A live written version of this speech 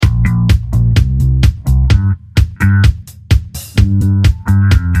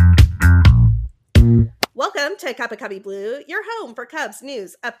to Cup of Cubby Blue, your home for Cubs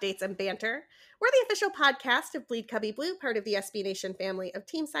news, updates, and banter. We're the official podcast of Bleed Cubby Blue, part of the SB Nation family of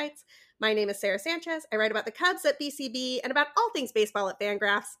team sites. My name is Sarah Sanchez. I write about the Cubs at BCB and about all things baseball at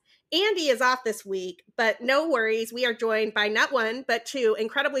Fangraphs. Andy is off this week, but no worries. We are joined by not one, but two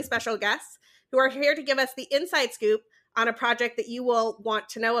incredibly special guests who are here to give us the inside scoop on a project that you will want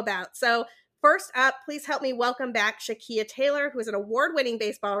to know about. So first up, please help me welcome back Shakia Taylor, who is an award-winning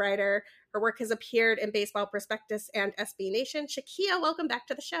baseball writer. Her work has appeared in Baseball Prospectus and SB Nation. Shakia, welcome back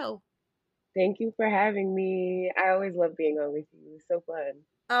to the show. Thank you for having me. I always love being on with you. It's so fun.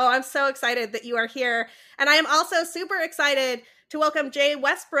 Oh, I'm so excited that you are here. And I am also super excited to welcome Jay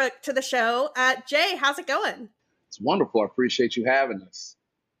Westbrook to the show. Jay, how's it going? It's wonderful. I appreciate you having us.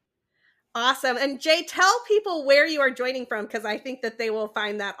 Awesome. And Jay, tell people where you are joining from, because I think that they will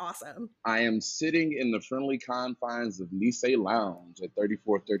find that awesome. I am sitting in the friendly confines of Nisei Lounge at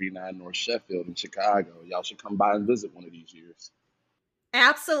 3439 North Sheffield in Chicago. Y'all should come by and visit one of these years.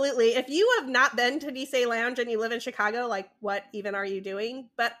 Absolutely. If you have not been to Nisei Lounge and you live in Chicago, like, what even are you doing?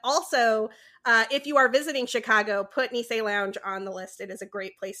 But also, if you are visiting Chicago, put Nisei Lounge on the list. It is a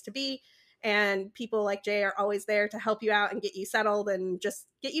great place to be. And people like Jay are always there to help you out and get you settled and just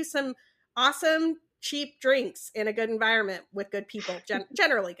get you some awesome, cheap drinks in a good environment with good people,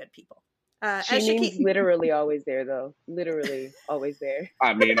 generally good people. She means literally always there, though. Literally always there.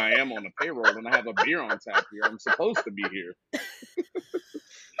 I mean, I am on the payroll and I have a beer on tap here. I'm supposed to be here.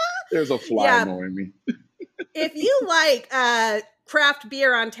 There's a fly annoying me. If you like craft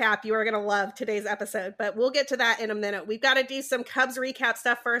beer on tap, you are going to love today's episode, but we'll get to that in a minute. We've got to do some Cubs recap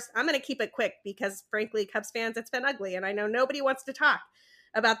stuff first. I'm going to keep it quick because, frankly, Cubs fans, it's been ugly, and I know nobody wants to talk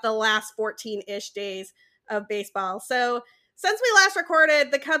about the last 14-ish days of baseball. So since we last recorded,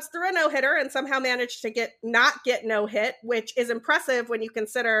 the Cubs threw a no-hitter and somehow managed to not get no-hit, which is impressive when you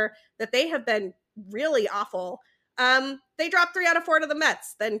consider that they have been really awful. They dropped 3 out of 4 to the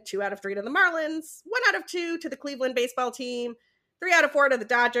Mets, then 2 out of 3 to the Marlins, 1 out of 2 to the Cleveland baseball team, 3 out of 4 to the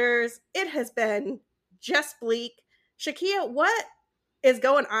Dodgers. It has been just bleak. Shakia, what is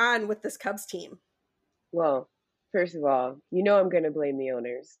going on with this Cubs team? Well, first of all, you know I'm going to blame the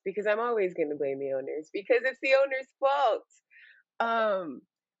owners, because I'm always going to blame the owners, because it's the owners' fault.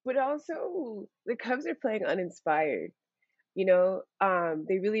 But also, the Cubs are playing uninspired. You know,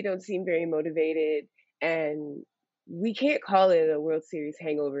 they really don't seem very motivated, and we can't call it a World Series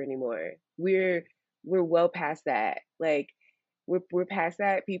hangover anymore. We're well past that. Like, we're past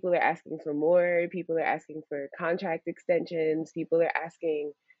that. People are asking for more. People are asking for contract extensions. People are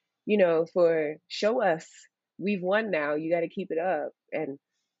asking, for show us. We've won now. You got to keep it up. And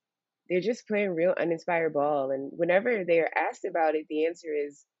they're just playing real uninspired ball. And whenever they are asked about it, the answer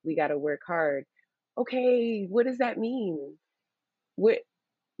is, we got to work hard. Okay, what does that mean? What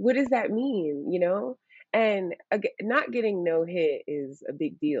does that mean, And not getting no hit is a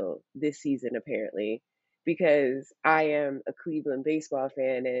big deal this season, apparently, because I am a Cleveland baseball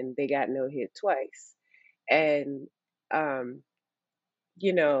fan and they got no hit twice. And,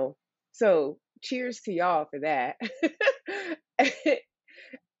 so cheers to y'all for that.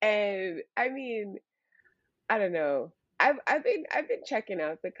 And I mean, I don't know. I've been checking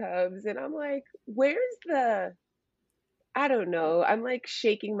out the Cubs and I'm like, where's I don't know. I'm like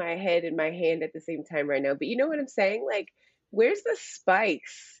shaking my head and my hand at the same time right now. But you know what I'm saying? Like, where's the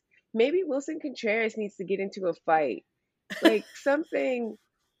spikes? Maybe Wilson Contreras needs to get into a fight. Like, something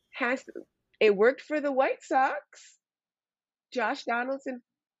has to. It worked for the White Sox. Josh Donaldson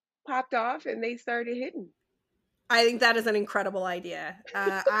popped off and they started hitting. I think that is an incredible idea.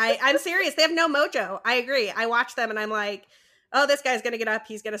 I'm serious. They have no mojo. I agree. I watch them and I'm like, oh, this guy's going to get up.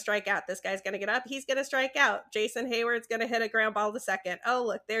 He's going to strike out. This guy's going to get up. He's going to strike out. Jason Hayward's going to hit a ground ball to second. Oh,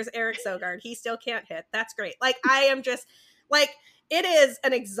 look, there's Eric Sogard. He still can't hit. That's great. Like, I am just like, it is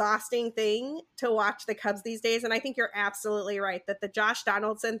an exhausting thing to watch the Cubs these days. And I think you're absolutely right that the Josh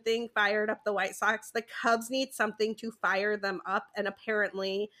Donaldson thing fired up the White Sox. The Cubs need something to fire them up. And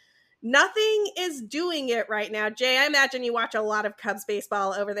apparently nothing is doing it right now. Jay, I imagine you watch a lot of Cubs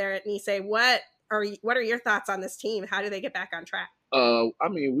baseball over there at Nisei. What are your thoughts on this team? How do they get back on track? I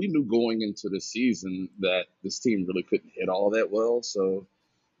mean, we knew going into the season that this team really couldn't hit all that well. So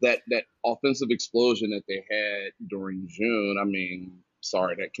that offensive explosion that they had during June, I mean,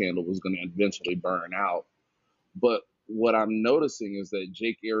 sorry, that candle was going to eventually burn out. But what I'm noticing is that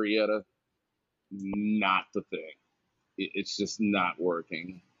Jake Arrieta, not the thing. It's just not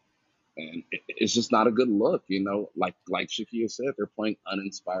working. And it's just not a good look, like Shakia said, they're playing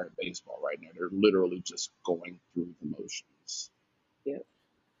uninspired baseball right now. They're literally just going through the motions. Yeah.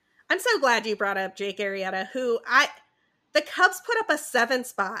 I'm so glad you brought up Jake Arrieta, the Cubs put up a 7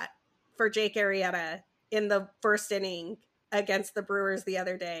 spot for Jake Arrieta in the first inning against the Brewers the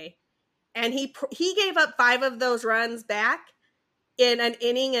other day. And he gave up 5 of those runs back in an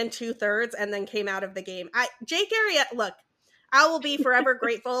inning and 2/3 and then came out of the game. Jake Arrieta, look, I will be forever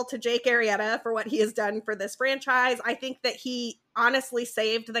grateful to Jake Arrieta for what he has done for this franchise. I think that he honestly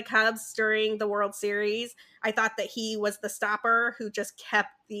saved the Cubs during the World Series. I thought that he was the stopper who just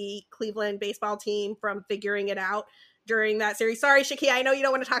kept the Cleveland baseball team from figuring it out during that series. Sorry, Shakia, I know you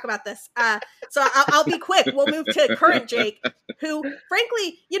don't want to talk about this. So I'll be quick. We'll move to current Jake, who,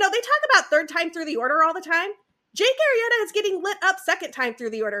 frankly, they talk about third time through the order all the time. Jake Arrieta is getting lit up second time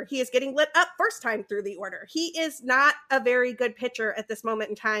through the order. He is getting lit up first time through the order. He is not a very good pitcher at this moment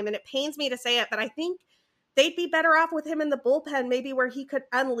in time, and it pains me to say it, but I think they'd be better off with him in the bullpen, maybe where he could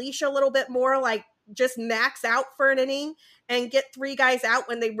unleash a little bit more, like just max out for an inning and get 3 guys out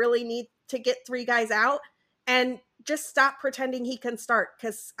when they really need to get 3 guys out, and just stop pretending he can start,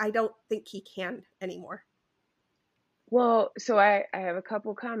 because I don't think he can anymore. Well, so I have a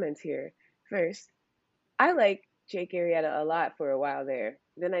couple comments here. First, I like Jake Arrieta a lot for a while there.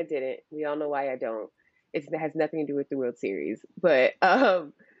 Then I didn't. We all know why I don't. It has nothing to do with the World Series. But, I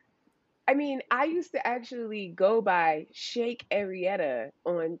mean, I used to actually go by Shake Arrieta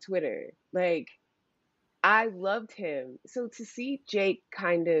on Twitter. Like, I loved him. So to see Jake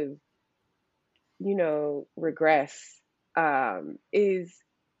kind of, regress, it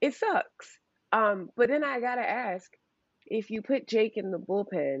sucks. But then I gotta ask, if you put Jake in the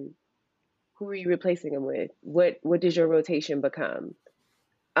bullpen, who are you replacing him with? What does your rotation become?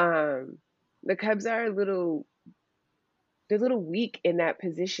 The Cubs are they're a little weak in that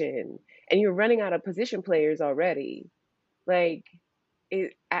position, and you're running out of position players already. Like,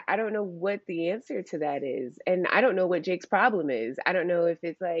 I don't know what the answer to that is, and I don't know what Jake's problem is. I don't know if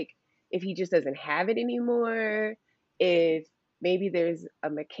it's like, if he just doesn't have it anymore, if maybe there's a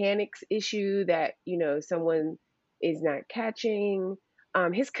mechanics issue that, someone is not catching.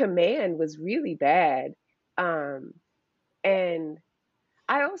 His command was really bad. And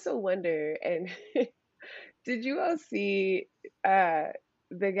I also wonder, and did you all see the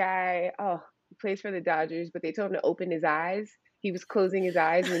guy, he plays for the Dodgers, but they told him to open his eyes. He was closing his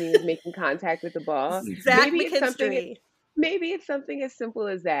eyes when he was making contact with the ball. Zach McKinstry. Maybe it's something as simple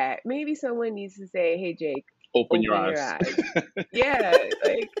as that. Maybe someone needs to say, "Hey, Jake, open your eyes." Yeah,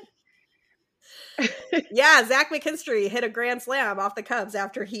 like. Yeah, Zach McKinstry hit a grand slam off the Cubs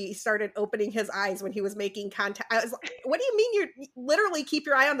after he started opening his eyes when he was making contact. I was like, what do you mean you literally keep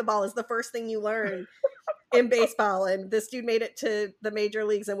your eye on the ball is the first thing you learn in baseball? And this dude made it to the major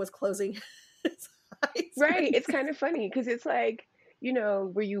leagues and was closing his eyes. Right. It's kind of funny because it's like,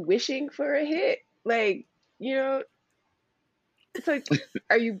 were you wishing for a hit? Like, it's like,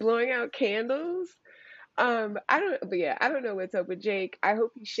 are you blowing out candles? I don't know what's up with Jake. I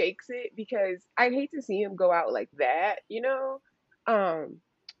hope he shakes it, because I'd hate to see him go out like that,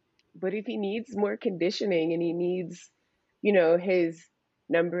 but if he needs more conditioning and he needs, his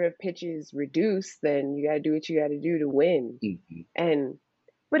number of pitches reduced, then you got to do what you got to do to win. Mm-hmm.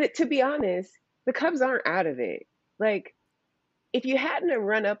 But to be honest, the Cubs aren't out of it. Like, if you hadn't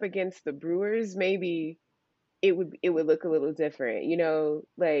run up against the Brewers, maybe it would look a little different,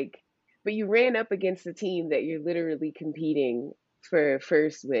 but you ran up against a team that you're literally competing for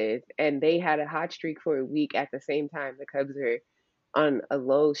first with, and they had a hot streak for a week at the same time the Cubs are on a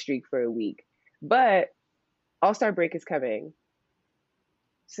low streak for a week. But All-Star break is coming.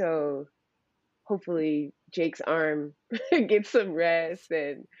 So hopefully Jake's arm gets some rest,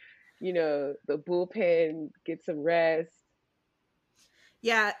 and, the bullpen gets some rest.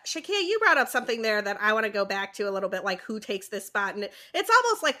 Yeah, Shakia, you brought up something there that I want to go back to a little bit, like who takes this spot. And it's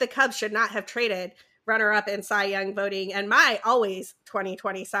almost like the Cubs should not have traded runner-up in Cy Young voting and my always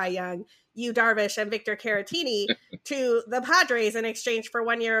 2020 Cy Young, Yu Darvish and Victor Caratini, to the Padres in exchange for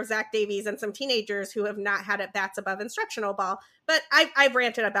 1 year of Zach Davies and some teenagers who have not had at bats above instructional ball. But I've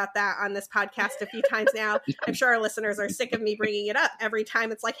ranted about that on this podcast a few times now. I'm sure our listeners are sick of me bringing it up every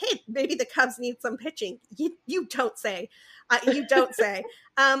time. It's like, hey, maybe the Cubs need some pitching. You don't say. You don't say.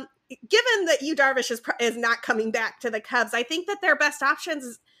 Given that Yu Darvish is not coming back to the Cubs, I think that their best options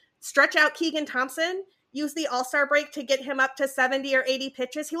is stretch out Keegan Thompson, use the All-Star break to get him up to 70 or 80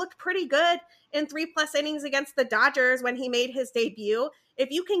 pitches. He looked pretty good in 3+ innings against the Dodgers when he made his debut.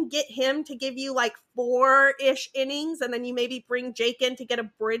 If you can get him to give you like 4-ish innings, and then you maybe bring Jake in to get a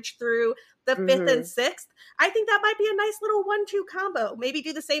bridge through the 5th and 6th, I think that might be a nice little 1-2 combo. Maybe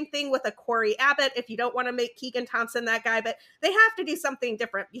do the same thing with a Corey Abbott if you don't want to make Keegan Thompson that guy, but they have to do something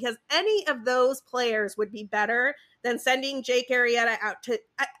different, because any of those players would be better than sending Jake Arrieta out to...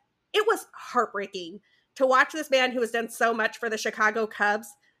 it was heartbreaking to watch this man who has done so much for the Chicago Cubs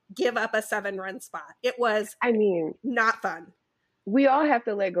give up a 7-run spot. It was I mean, not fun. we all have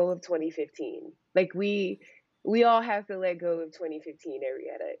to let go of 2015. Like we all have to let go of 2015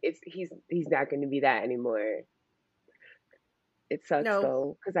 Arrieta. He's not going to be that anymore. It sucks No.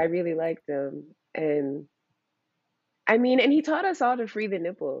 though, because I really liked him. And I mean, and he taught us all to free the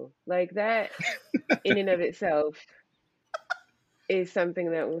nipple. Like that in and of itself is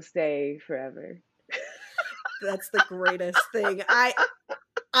something that will stay forever. That's the greatest thing.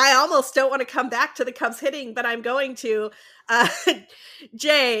 I almost don't want to come back to the Cubs hitting, but I'm going to.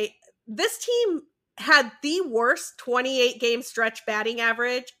 Jay, this team had the worst 28-game stretch batting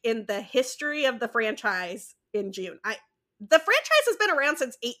average in the history of the franchise in June. The franchise has been around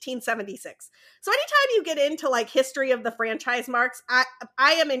since 1876. So anytime you get into like history of the franchise marks,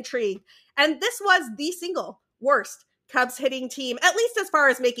 I am intrigued. And this was the single worst Cubs hitting team, at least as far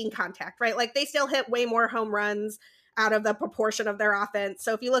as making contact, right? Like they still hit way more home runs out of the proportion of their offense.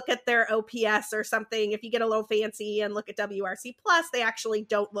 So if you look at their OPS or something, if you get a little fancy and look at WRC plus, they actually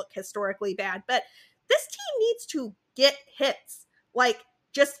don't look historically bad. But this team needs to get hits, like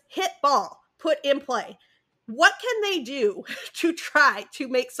just hit ball, put in play. What can they do to try to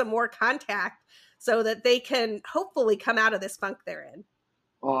make some more contact so that they can hopefully come out of this funk they're in?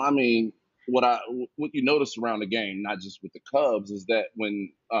 Well, I mean, what you notice around the game, not just with the Cubs, is that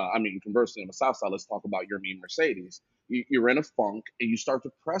when conversely on the South Side, let's talk about Yermin Mercedes. You're in a funk and you start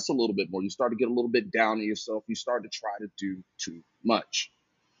to press a little bit more. You start to get a little bit down on yourself. You start to try to do too much.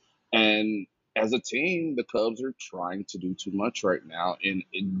 And as a team, the Cubs are trying to do too much right now. And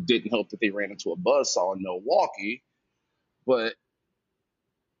it didn't help that they ran into a buzzsaw in Milwaukee. But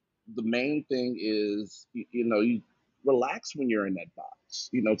the main thing is, you relax when you're in that box.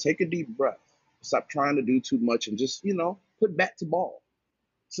 Take a deep breath. Stop trying to do too much and just, put bat to ball.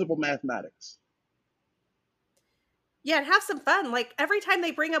 Simple mathematics. Yeah, and have some fun. Like every time they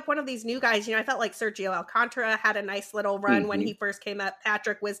bring up one of these new guys, I felt like Sergio Alcantara had a nice little run when he first came up.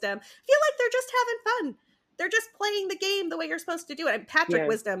 Patrick Wisdom. I feel like they're just having fun. They're just playing the game the way you're supposed to do it. And Patrick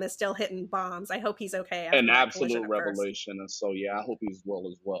Wisdom is still hitting bombs. I hope he's okay. An absolute revelation. And so, I hope he's well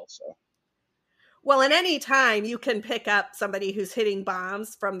as well. So. Well, at any time you can pick up somebody who's hitting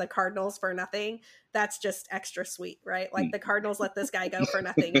bombs from the Cardinals for nothing, that's just extra sweet, right? Like the Cardinals let this guy go for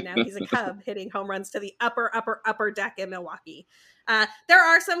nothing, and now he's a Cub hitting home runs to the upper deck in Milwaukee. There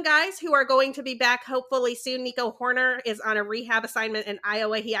are some guys who are going to be back hopefully soon. Nico Hoerner is on a rehab assignment in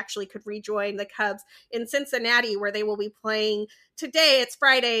Iowa. He actually could rejoin the Cubs in Cincinnati, where they will be playing today. It's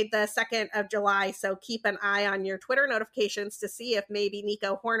Friday, the 2nd of July, so keep an eye on your Twitter notifications to see if maybe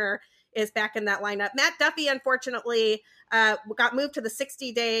Nico Hoerner is back in that lineup. Matt Duffy, unfortunately, got moved to the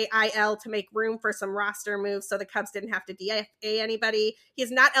 60-day IL to make room for some roster moves, so the Cubs didn't have to DFA anybody.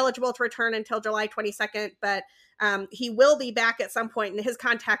 He's not eligible to return until July 22nd, but he will be back at some point, and his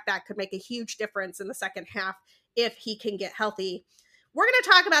contact back could make a huge difference in the second half if he can get healthy. We're going to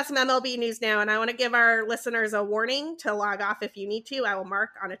talk about some MLB news now, and I want to give our listeners a warning to log off if you need to. I will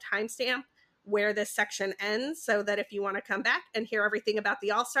mark on a timestamp where this section ends so that if you want to come back and hear everything about the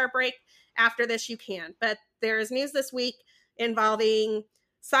All-Star break after this, you can. But there is news this week involving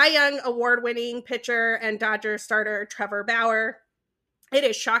Cy Young award-winning pitcher and Dodgers starter Trevor Bauer. It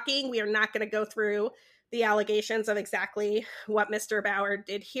is shocking. We are not going to go through the allegations of exactly what Mr. Bauer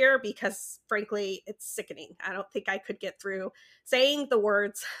did here because, frankly, it's sickening. I don't think I could get through saying the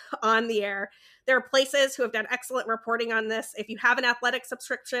words on the air. There are places who have done excellent reporting on this. If you have an Athletic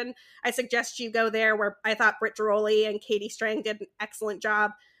subscription, I suggest you go there, where I thought Britt Giroli and Katie Strang did an excellent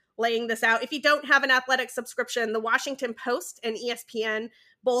job laying this out. If you don't have an Athletic subscription, the Washington Post and ESPN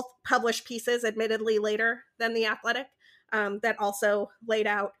both publish pieces, admittedly later than the Athletic, that also laid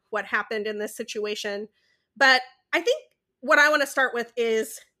out what happened in this situation. But I think what I want to start with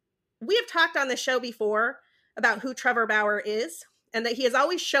is we have talked on the show before about who Trevor Bauer is and that he has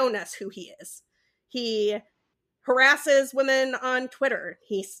always shown us who he is. He harasses women on Twitter.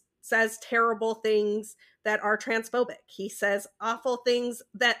 He says terrible things that are transphobic. He says awful things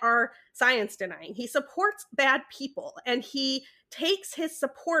that are science denying. He supports bad people, and he takes his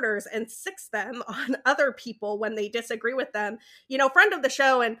supporters and sicks them on other people when they disagree with them. Friend of the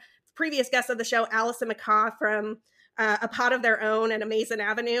show and previous guest of the show, Allison McCaw from A Pod of Their Own and Amazon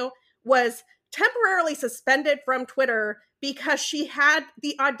Avenue, was temporarily suspended from Twitter because she had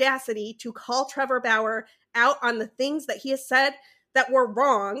the audacity to call Trevor Bauer out on the things that he has said that were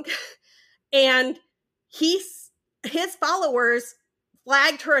wrong. And his followers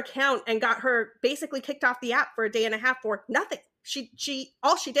flagged her account and got her basically kicked off the app for a day and a half for nothing.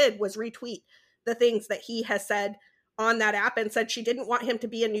 All she did was retweet the things that he has said on that app and said she didn't want him to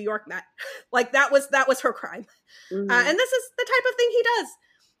be a New York Met. Like that was her crime. Mm-hmm. And this is the type of thing he does.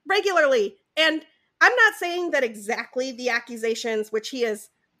 regularly. And I'm not saying that exactly the accusations, which he is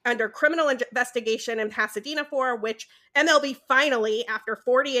under criminal investigation in Pasadena for, which MLB finally, after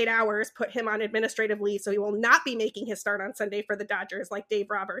 48 hours, put him on administrative leave. So he will not be making his start on Sunday for the Dodgers, like Dave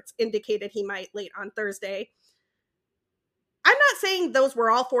Roberts indicated he might late on Thursday. I'm not saying those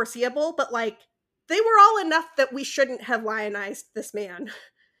were all foreseeable, but like they were all enough that we shouldn't have lionized this man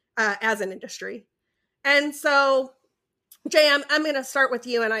as an industry. And so, Jay, I'm going to start with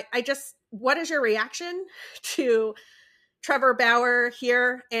you. And I just, what is your reaction to Trevor Bauer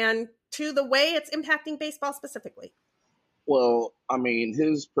here and to the way it's impacting baseball specifically? Well, I mean,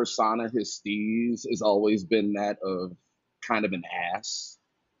 his persona, his steez, has always been that of kind of an ass.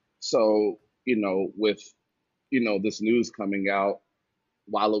 So, with, this news coming out,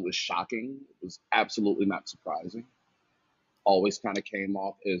 while it was shocking, it was absolutely not surprising. Always kind of came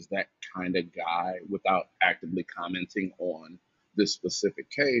off as that kind of guy without actively commenting on this specific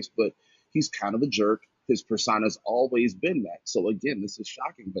case, but he's kind of a jerk. His persona's always been that. So again, this is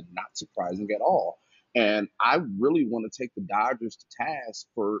shocking, but not surprising at all. And I really want to take the Dodgers to task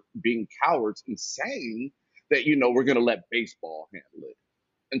for being cowards and saying that, we're going to let baseball handle it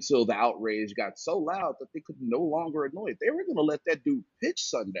until the outrage got so loud that they could no longer ignore it. They were going to let that dude pitch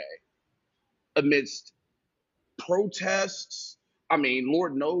Sunday amidst protests. I mean,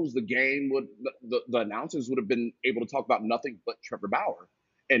 Lord knows the game would, the announcers would have been able to talk about nothing but Trevor Bauer.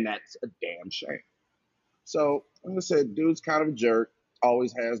 And that's a damn shame. So, like I said, dude's kind of a jerk.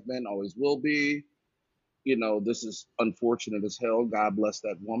 Always has been, always will be. This is unfortunate as hell. God bless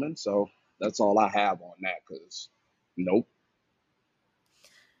that woman. So that's all I have on that, because nope.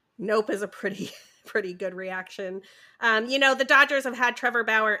 Nope is a pretty good reaction. The Dodgers have had Trevor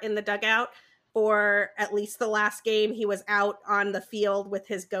Bauer in the dugout for at least the last game. He was out on the field with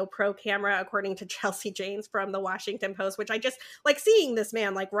his GoPro camera, according to Chelsea Janes from the Washington Post, which I just like seeing this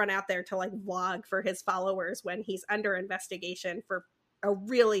man like run out there to like vlog for his followers when he's under investigation for a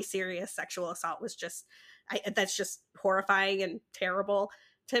really serious sexual assault was just, that's just horrifying and terrible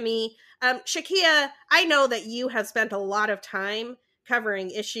to me. Shakia, I know that you have spent a lot of time covering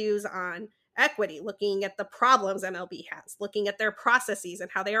issues on equity, looking at the problems MLB has, looking at their processes and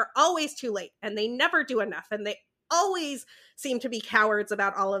how they are always too late and they never do enough and they always seem to be cowards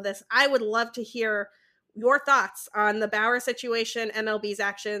about all of this. I would love to hear your thoughts on the Bauer situation, MLB's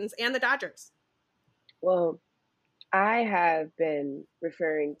actions, and the Dodgers. Well, I have been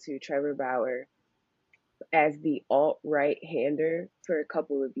referring to Trevor Bauer as the alt-right-hander for a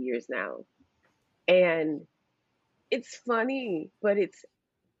couple of years now. And it's funny, but it's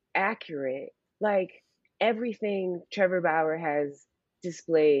accurate. Like everything Trevor Bauer has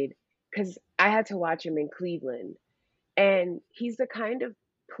displayed, because I had to watch him in Cleveland, and he's the kind of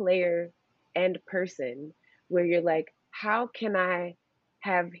player and person where you're like, how can I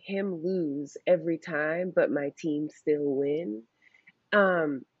have him lose every time, but my team still win?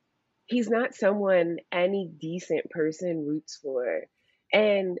 He's not someone any decent person roots for.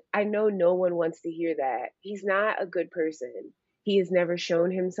 And I know no one wants to hear that. He's not a good person. He has never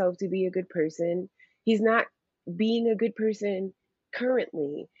shown himself to be a good person. He's not being a good person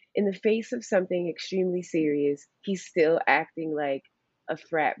currently. In the face of something extremely serious, he's still acting like a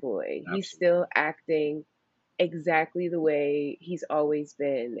frat boy. Absolutely. He's still acting exactly the way he's always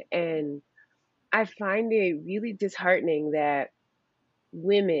been. And I find it really disheartening that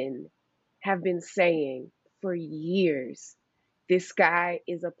women have been saying for years, this guy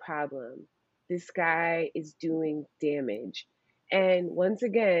is a problem. This guy is doing damage. And once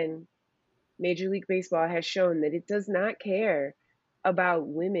again, Major League Baseball has shown that it does not care about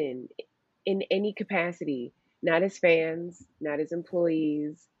women in any capacity, not as fans, not as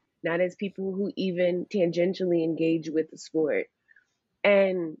employees, not as people who even tangentially engage with the sport.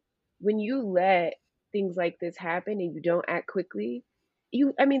 And when you let things like this happen and you don't act quickly,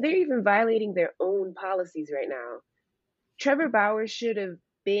 they're even violating their own policies right now. Trevor Bauer should have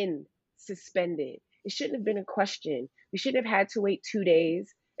been suspended. It shouldn't have been a question. We shouldn't have had to wait 2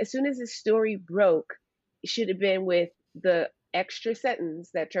 days. As soon as the story broke, it should have been with the extra sentence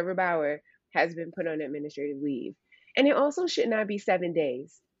that Trevor Bauer has been put on administrative leave. And it also should not be 7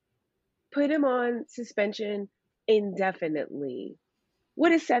 days. Put him on suspension indefinitely.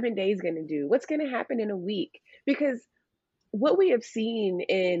 What is 7 days going to do? What's going to happen in a week? Because what we have seen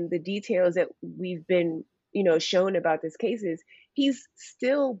in the details that we've been, shown about this case is he's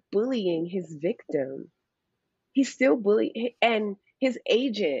still bullying his victim. He's still bullying, and his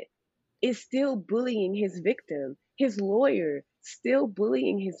agent is still bullying his victim. His lawyer still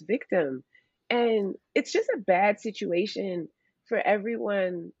bullying his victim. And it's just a bad situation for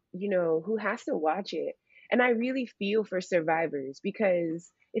everyone, who has to watch it. And I really feel for survivors because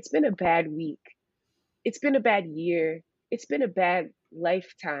it's been a bad week. It's been a bad year. It's been a bad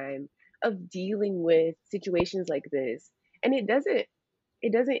lifetime of dealing with situations like this. And it doesn't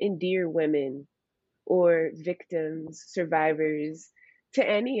endear women or victims, survivors to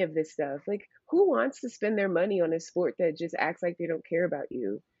any of this stuff. Like, who wants to spend their money on a sport that just acts like they don't care about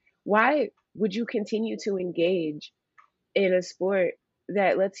you? Why would you continue to engage in a sport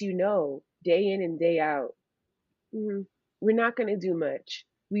that lets you know day in and day out, "Mm, we're not going to do much.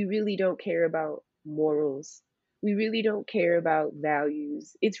 We really don't care about morals. We really don't care about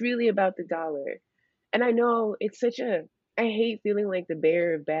values. It's really about the dollar." And I know I hate feeling like the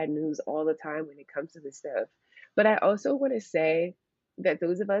bearer of bad news all the time when it comes to this stuff. But I also want to say that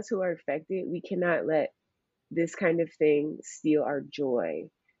those of us who are affected, we cannot let this kind of thing steal our joy.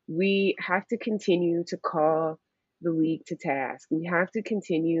 We have to continue to call the league to task. We have to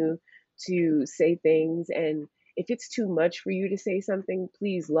continue to say things. And if it's too much for you to say something,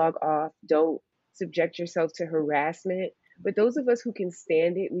 please log off. Don't subject yourself to harassment. But those of us who can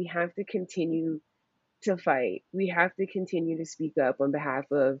stand it, we have to continue to fight. We have to continue to speak up on behalf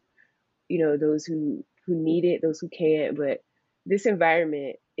of, those who need it, those who can't. But this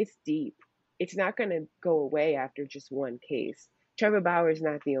environment, it's deep. It's not going to go away after just one case. Trevor Bauer is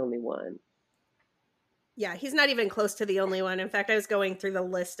not the only one. Yeah, he's not even close to the only one. In fact, I was going through the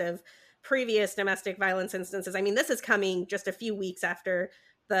list of previous domestic violence instances. I mean, this is coming just a few weeks after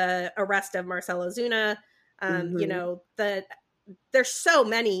the arrest of Marcelo Zuna. There's so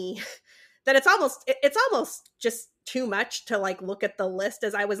many that it's almost just too much to like look at the list.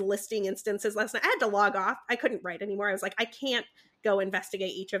 As I was listing instances last night, I had to log off. I couldn't write anymore. I was like, I can't go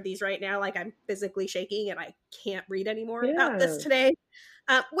investigate each of these right now. Like, I'm physically shaking and I can't read anymore about this today.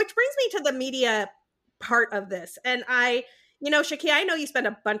 Which brings me to the media part of this. And Shakia, I know you spend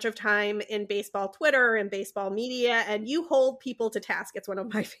a bunch of time in baseball Twitter and baseball media, and you hold people to task. It's one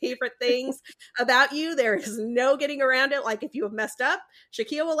of my favorite things about you. There is no getting around it. Like, if you have messed up,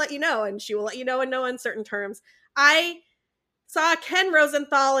 Shakia will let you know, and she will let you know in no uncertain terms. I saw Ken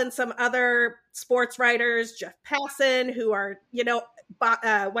Rosenthal and some other sports writers, Jeff Passan, who are,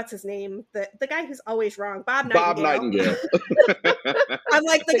 what's his name? The guy who's always wrong, Bob Nightingale. I'm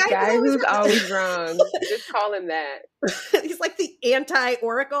like, the guy who's always wrong. Just call him that. He's like the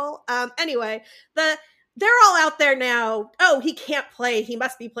anti-Oracle. Anyway, they're all out there now. Oh, he can't play. He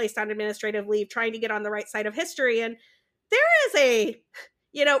must be placed on administrative leave, trying to get on the right side of history. And there is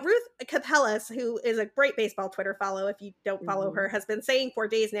Ruth Capellas, who is a great baseball Twitter follow, if you don't follow her, has been saying for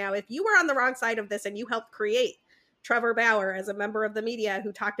days now, if you were on the wrong side of this and you helped create Trevor Bauer as a member of the media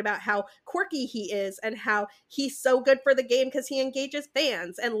who talked about how quirky he is and how he's so good for the game because he engages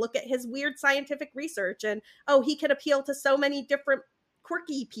fans, and look at his weird scientific research, and he can appeal to so many different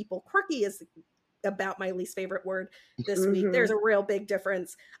quirky people. Quirky is about my least favorite word this week. There's a real big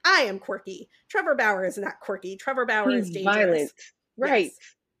difference. I am quirky. Trevor Bauer is not quirky. Trevor Bauer is dangerous. Violent. Right. Yes.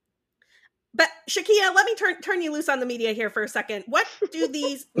 But Shakia, let me turn you loose on the media here for a second. What do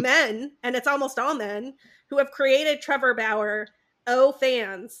these men, and it's almost all men, who have created Trevor Bauer owe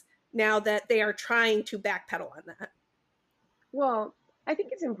fans now that they are trying to backpedal on that? Well, I think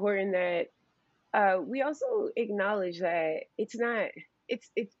it's important that we also acknowledge that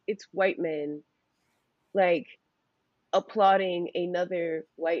it's white men like applauding another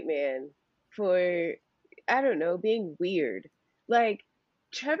white man for, I don't know, being weird. Like,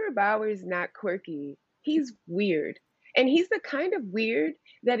 Trevor Bauer is not quirky. He's weird. And he's the kind of weird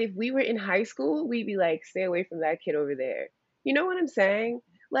that if we were in high school, we'd be like, stay away from that kid over there. You know what I'm saying?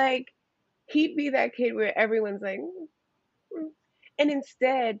 Like, he'd be that kid where everyone's like, mm. And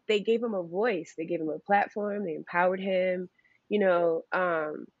instead, they gave him a voice. They gave him a platform. They empowered him.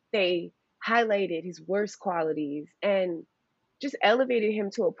 They highlighted his worst qualities and just elevated him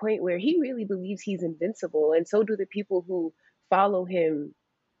to a point where he really believes he's invincible. And so do the people who follow him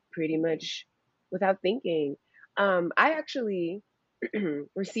pretty much without thinking. I actually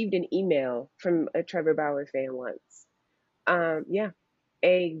received an email from a Trevor Bauer fan once.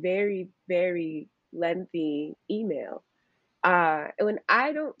 A very, very lengthy email. When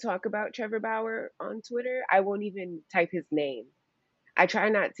I don't talk about Trevor Bauer on Twitter, I won't even type his name. I try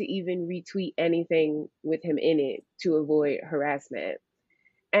not to even retweet anything with him in it to avoid harassment.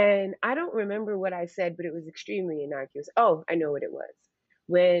 And I don't remember what I said, but it was extremely innocuous. Oh, I know what it was.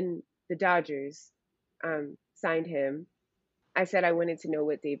 When the Dodgers signed him, I said I wanted to know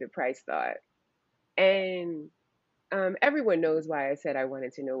what David Price thought. And everyone knows why I said I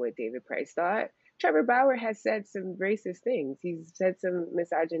wanted to know what David Price thought. Trevor Bauer has said some racist things. He's said some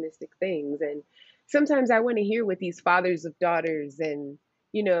misogynistic things. And sometimes I want to hear what these fathers of daughters and,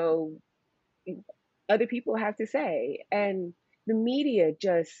 other people have to say. And the media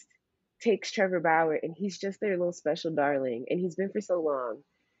just takes Trevor Bauer and he's just their little special darling. And he's been for so long.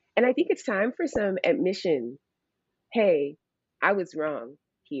 And I think it's time for some admission. Hey, I was wrong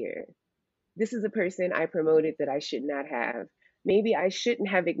here. This is a person I promoted that I should not have. Maybe I shouldn't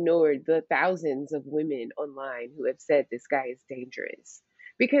have ignored the thousands of women online who have said this guy is dangerous.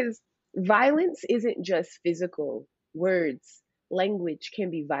 Because violence isn't just physical, words, language can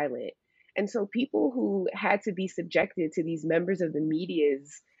be violent. And so people who had to be subjected to these members of the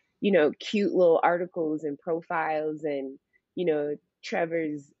media's, cute little articles and profiles and,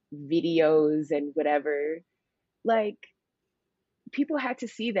 Trevor's videos and whatever, like people had to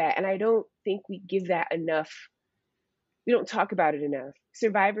see that. And I don't think we give that enough. We don't talk about it enough.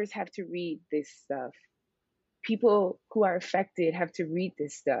 Survivors have to read this stuff. People who are affected have to read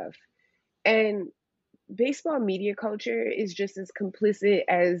this stuff. And baseball media culture is just as complicit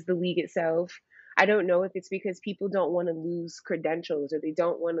as the league itself. I don't know if it's because people don't want to lose credentials or they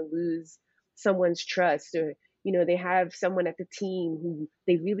don't want to lose someone's trust, or they have someone at the team who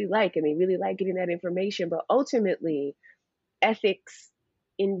they really like and they really like getting that information. But ultimately, ethics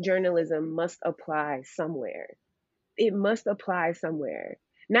in journalism must apply somewhere. It must apply somewhere.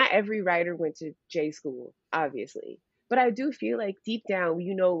 Not every writer went to J school, obviously, but I do feel like deep down,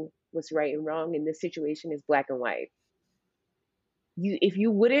 what's right and wrong in this situation is black and white. If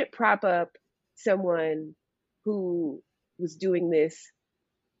you wouldn't prop up someone who was doing this,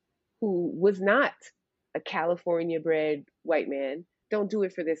 who was not a California bred white man, don't do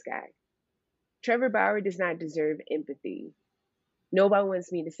it for this guy. Trevor Bauer does not deserve empathy. Nobody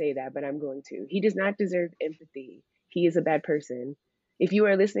wants me to say that, but I'm going to. He does not deserve empathy. He is a bad person. If you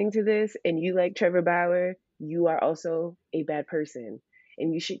are listening to this and you like Trevor Bauer, you are also a bad person.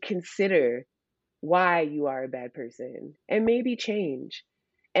 And you should consider why you are a bad person and maybe change.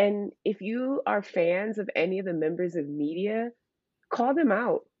 And if you are fans of any of the members of media, call them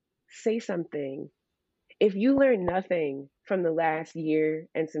out. Say something. If you learn nothing from the last year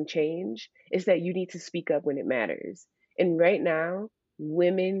and some change, it's that you need to speak up when it matters. And right now,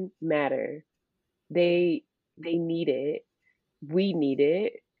 women matter. They need it. We need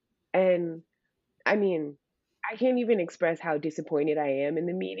it. And I mean, I can't even express how disappointed I am in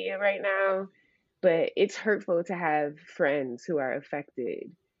the media right now, but it's hurtful to have friends who are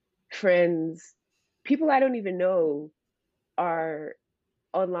affected. Friends, people I don't even know are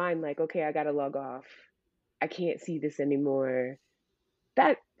online like, okay, I gotta log off. I can't see this anymore.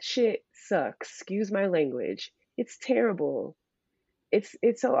 That shit sucks. Excuse my language. It's terrible. It's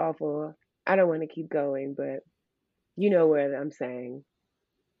so awful. I don't want to keep going, but you know what I'm saying.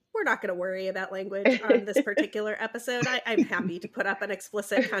 We're not going to worry about language on this particular episode. I'm happy to put up an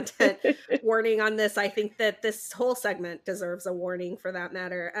explicit content warning on this. I think that this whole segment deserves a warning for that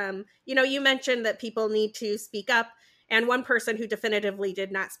matter. You mentioned that people need to speak up. And one person who definitively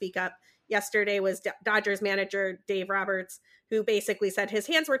did not speak up yesterday was Dodgers manager Dave Roberts, who basically said his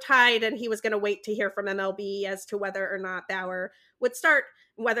hands were tied and he was going to wait to hear from MLB as to whether or not Bauer would start,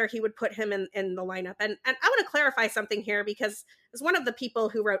 whether he would put him in the lineup. And I want to clarify something here, because as one of the people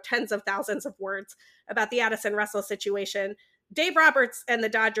who wrote tens of thousands of words about the Addison Russell situation, Dave Roberts and the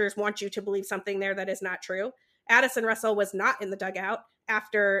Dodgers want you to believe something there that is not true. Addison Russell was not in the dugout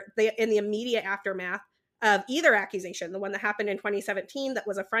in the immediate aftermath of either accusation, the one that happened in 2017 that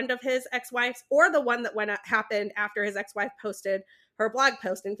was a friend of his ex-wife's, or the one that happened after his ex-wife posted her blog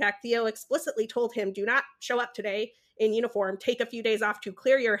post. In fact, Theo explicitly told him, do not show up today in uniform, take a few days off to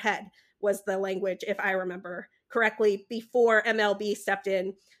clear your head, was the language, if I remember correctly, before MLB stepped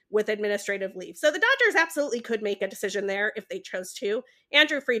in with administrative leave. So the Dodgers absolutely could make a decision there if they chose to.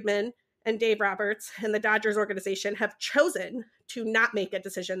 Andrew Friedman and Dave Roberts and the Dodgers organization have chosen to not make a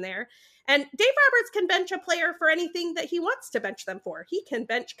decision there. And Dave Roberts can bench a player for anything that he wants to bench them for. He can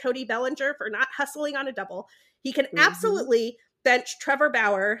bench Cody Bellinger for not hustling on a double. He can absolutely bench Trevor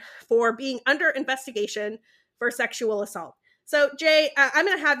Bauer for being under investigation for sexual assault. So, Jay, I'm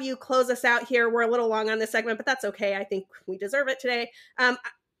going to have you close us out here. We're a little long on this segment, but that's okay. I think we deserve it today.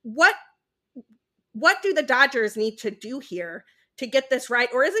 What do the Dodgers need to do here to get this right?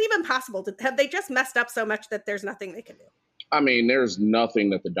 Or is it even possible? Have they just messed up so much that there's nothing they can do? I mean, there's nothing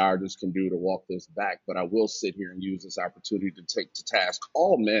that the Dodgers can do to walk this back, but I will sit here and use this opportunity to take to task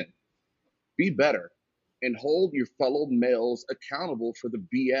all men. Be better and hold your fellow males accountable for the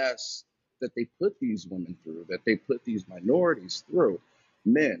BS that they put these women through, that they put these minorities through.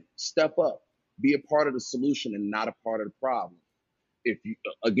 Men, step up, be a part of the solution and not a part of the problem. If you,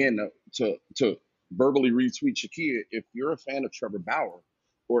 again, to verbally retweet Shakia, if you're a fan of Trevor Bauer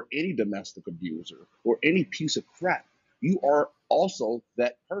or any domestic abuser or any piece of crap, you are also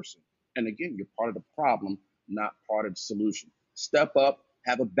that person. And again, you're part of the problem, not part of the solution. Step up,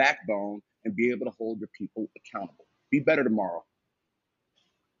 have a backbone, and be able to hold your people accountable. Be better tomorrow.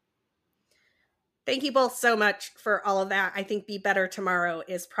 Thank you both so much for all of that. I think Be Better Tomorrow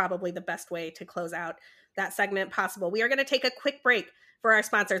is probably the best way to close out that segment possible. We are going to take a quick break for our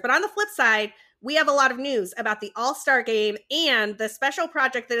sponsors. But on the flip side, we have a lot of news about the All-Star Game and the special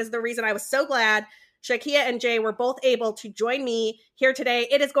project that is the reason I was so glad Shakia and Jay were both able to join me here today.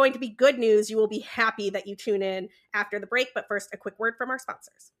 It is going to be good news. You will be happy that you tune in after the break. But first, a quick word from our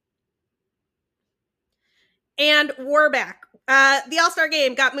sponsors. And we're back. The All-Star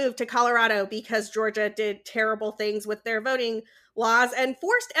Game got moved to Colorado because Georgia did terrible things with their voting laws and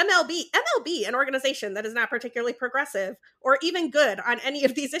forced MLB, an organization that is not particularly progressive or even good on any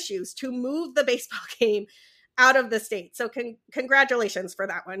of these issues, to move the baseball game out of the state. So congratulations for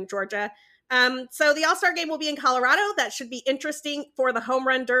that one, Georgia. So the All-Star Game will be in Colorado. That should be interesting for the Home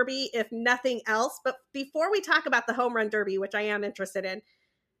Run Derby, if nothing else. But before we talk about the Home Run Derby, which I am interested in,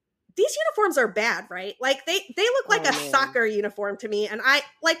 these uniforms are bad, right? Like they look like a soccer uniform to me. And I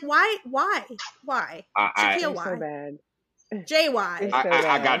like, why? Shakia, why? So bad. Jay, why?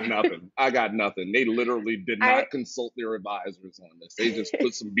 I got nothing. I got nothing. They literally did not consult their advisors on this. They just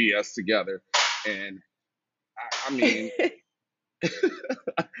put some BS together. And I mean,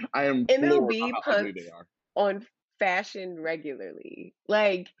 I am MLB punts on fashion regularly.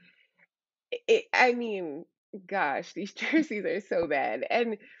 Like, I mean, gosh, these jerseys are so bad.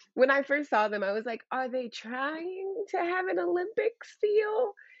 And when I first saw them, I was like, are they trying to have an Olympics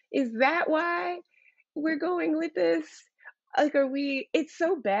feel? Is that why we're going with this? Like, it's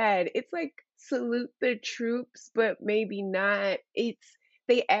so bad. It's like salute the troops, but maybe not.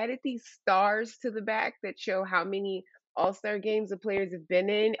 They added these stars to the back that show how many All-Star games the players have been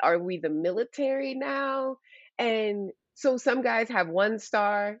in. Are we the military now? And so some guys have 1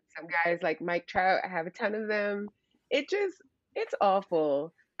 star, some guys like Mike Trout have a ton of them. It's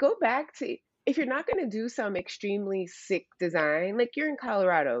awful. Go back to, if you're not going to do some extremely sick design, like you're in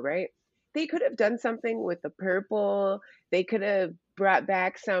Colorado, right? They could have done something with the purple. They could have brought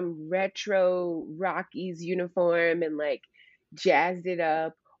back some retro Rockies uniform and like jazzed it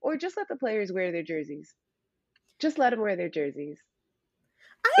up, or just let the players wear their jerseys. Just let them wear their jerseys.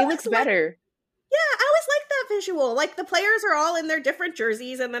 It looks better. Yeah, I always like that visual. Like the players are all in their different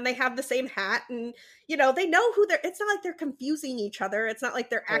jerseys and then they have the same hat and, you know, they know who it's not like they're confusing each other. It's not like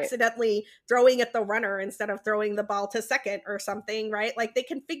they're accidentally throwing at the runner instead of throwing the ball to second or something, right? Like they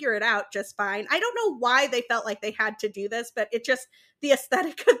can figure it out just fine. I don't know why they felt like they had to do this, but it just, the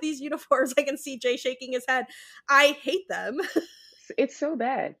aesthetic of these uniforms, I can see Jay shaking his head. I hate them. It's so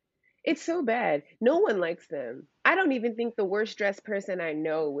bad. It's so bad. No one likes them. I don't even think the worst dressed person I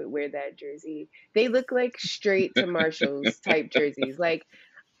know would wear that jersey. They look like straight to Marshalls type jerseys. Like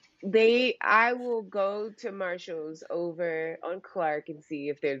I will go to Marshalls over on Clark and see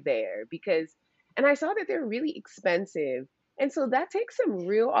if they're there and I saw that they're really expensive. And so that takes some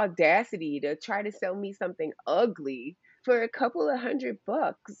real audacity to try to sell me something ugly for a couple of $100.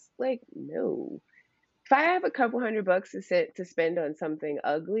 Like, no. If I have a couple $100 to spend on something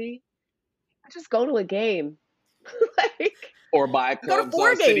ugly, I just go to a game. Or buy a Cubs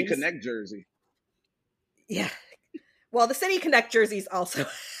City Connect jersey. Yeah. Well, the City Connect jerseys also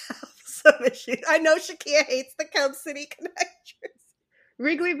have some issues. I know Shakia hates the Cubs City Connect jersey.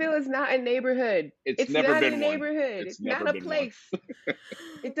 Wrigleyville is not a neighborhood. It's never not been a neighborhood. It's not a place.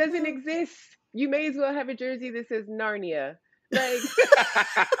 It doesn't exist. You may as well have a jersey that says Narnia. Like,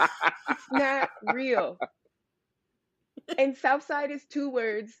 it's not real. And Southside is 2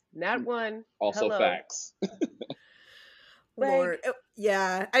 words, not 1. Also Hello. Facts. Lord.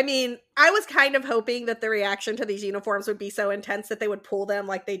 Yeah. I mean, I was kind of hoping that the reaction to these uniforms would be so intense that they would pull them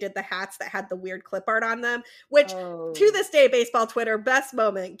like they did the hats that had the weird clip art on them, which to this day, baseball Twitter, best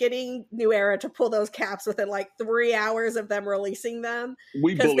moment, getting New Era to pull those caps within like 3 hours of them releasing them.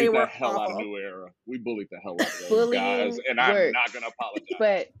 We bullied the hell out of New Era. We bullied the hell out of those guys, and I'm not going to apologize.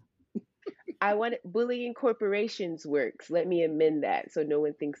 But bullying corporations works. Let me amend that so no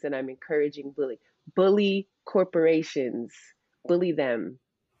one thinks that I'm encouraging bullying. Bully corporations. Bully them.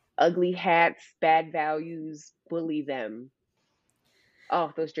 Ugly hats, bad values, bully them.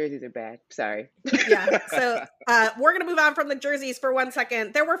 Oh, those jerseys are bad. Sorry. Yeah. So we're going to move on from the jerseys for 1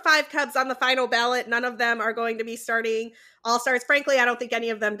 second. There were 5 Cubs on the final ballot. None of them are going to be starting All-Stars. Frankly, I don't think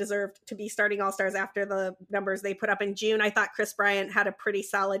any of them deserved to be starting All-Stars after the numbers they put up in June. I thought Chris Bryant had a pretty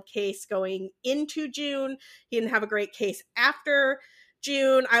solid case going into June. He didn't have a great case after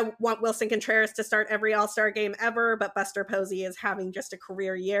June. I want Wilson Contreras to start every All-Star game ever, but Buster Posey is having just a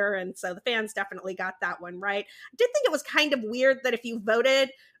career year, and so the fans definitely got that one right. I did think it was kind of weird that if you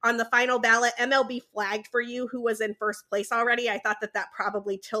voted on the final ballot, MLB flagged for you who was in first place already. I thought that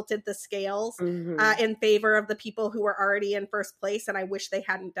probably tilted the scales in favor of the people who were already in first place. And I wish they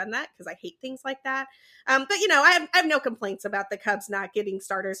hadn't done that because I hate things like that. But, I have no complaints about the Cubs not getting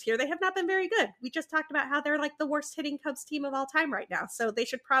starters here. They have not been very good. We just talked about how they're like the worst hitting Cubs team of all time right now. So they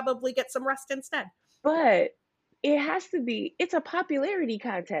should probably get some rest instead. But it has to be, it's a popularity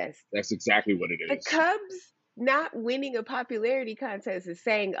contest. That's exactly what it is. The Cubs not winning a popularity contest is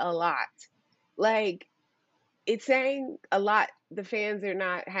saying a lot. Like, it's saying a lot. The fans are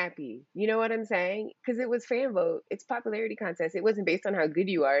not happy. You know what I'm saying? Because it was fan vote. It's popularity contest. It wasn't based on how good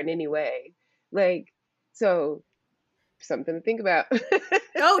you are in any way. Like, so something to think about.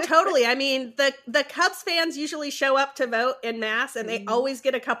 Oh, totally. I mean, the Cubs fans usually show up to vote en masse, and they always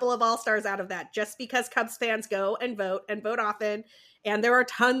get a couple of all-stars out of that just because Cubs fans go and vote often. And there are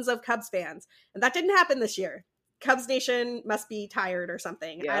tons of Cubs fans. And that didn't happen this year. Cubs Nation must be tired or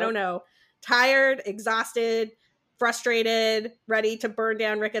something. Yep. I don't know. Tired, exhausted, frustrated, ready to burn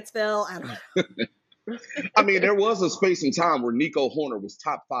down Rickettsville. I don't know. I mean, there was a space in time where Nico Horner was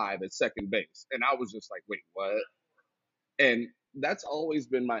top 5 at second base. And I was just like, wait, what? And that's always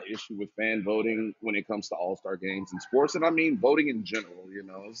been my issue with fan voting when it comes to all-star games and sports. And I mean, voting in general,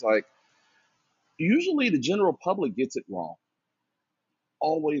 it's like, usually the general public gets it wrong.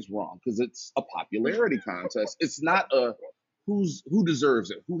 Always wrong, because it's a popularity contest. It's not a who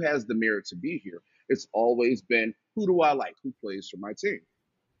deserves it, who has the merit to be here. It's always been, who do I like, who plays for my team.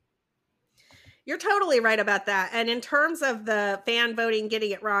 You're totally right about that. And in terms of the fan voting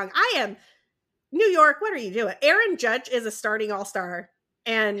getting it wrong, I am New York, what are you doing? Aaron Judge is a starting all-star.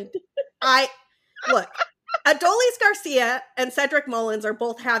 And look, Adolis Garcia and Cedric Mullins are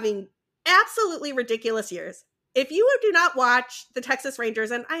both having absolutely ridiculous years. If you do not watch the Texas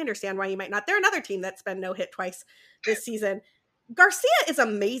Rangers, and I understand why you might not, they're another team that's been no-hit twice this season. Garcia is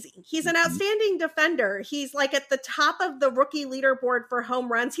amazing. He's an outstanding defender. He's like at the top of the rookie leaderboard for home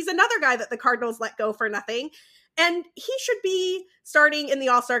runs. He's another guy that the Cardinals let go for nothing. And he should be starting in the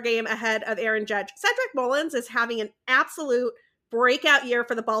All-Star game ahead of Aaron Judge. Cedric Mullins is having an absolute breakout year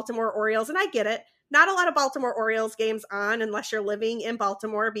for the Baltimore Orioles, and I get it. Not a lot of Baltimore Orioles games on unless you're living in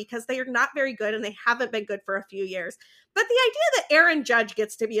Baltimore because they are not very good and they haven't been good for a few years. But the idea that Aaron Judge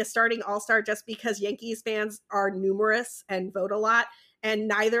gets to be a starting all-star just because Yankees fans are numerous and vote a lot, and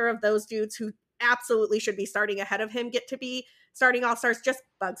neither of those dudes who absolutely should be starting ahead of him get to be starting all-stars just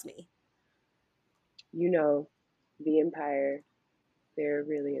bugs me. The Empire, they're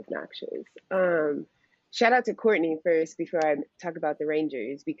really obnoxious. Shout out to Courtney first before I talk about the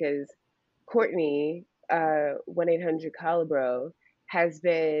Rangers, because Courtney, 1-800-CALIBRO, has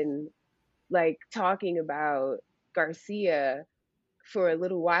been talking about Garcia for a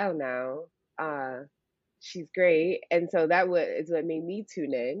little while now. She's great. And so is what made me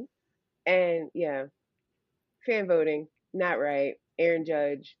tune in. And yeah, fan voting, not right. Aaron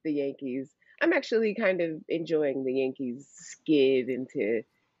Judge, the Yankees. I'm actually kind of enjoying the Yankees' skid into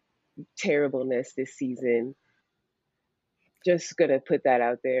terribleness this season. Just gonna put that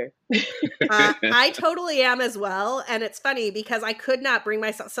out there. I totally am as well. And it's funny because I could not bring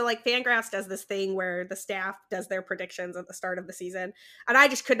myself. So Fangraphs does this thing where the staff does their predictions at the start of the season. And I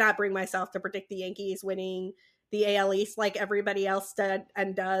just could not bring myself to predict the Yankees winning the AL East like everybody else did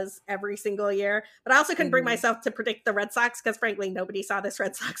and does every single year. But I also couldn't bring myself to predict the Red Sox because frankly, nobody saw this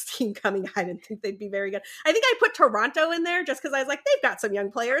Red Sox team coming. I didn't think they'd be very good. I think I put Toronto in there just because I was like, they've got some young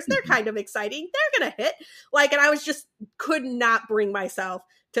players. They're kind of exciting. They're going to hit. And I was just could not bring myself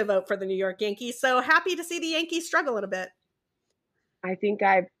to vote for the New York Yankees. So happy to see the Yankees struggling a bit. I think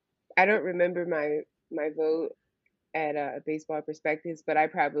I don't remember my vote at Baseball Perspectives, but I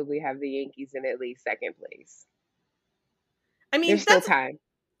probably have the Yankees in at least second place. I mean, there's still time.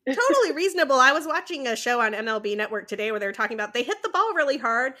 Totally reasonable. I was watching a show on MLB Network today where they were talking about they hit the ball really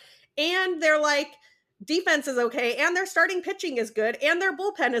hard and they're defense is okay and their starting pitching is good and their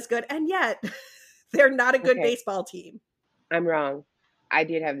bullpen is good. And yet they're not a good baseball team. I'm wrong. I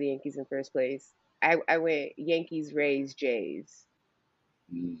did have the Yankees in first place. I went Yankees, Rays, Jays.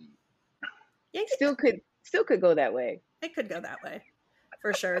 Yankees still could go that way. It could go that way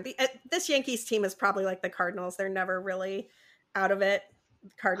for sure. This Yankees team is probably like the Cardinals. They're never really out of it.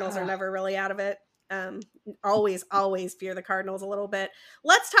 Cardinals are never really out of it. Always fear the Cardinals a little bit.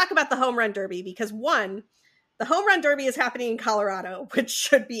 Let's talk about the home run derby because the home run derby is happening in Colorado, which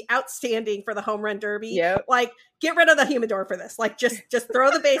should be outstanding for the home run derby. Yep. Get rid of the humidor for this. Just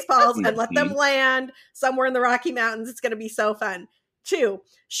throw the baseballs and let them land somewhere in the Rocky Mountains. It's going to be so fun. 2,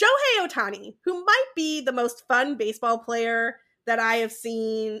 Shohei Ohtani, who might be the most fun baseball player that I have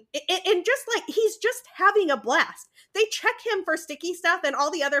seen. And just like, he's just having a blast. They check him for sticky stuff, and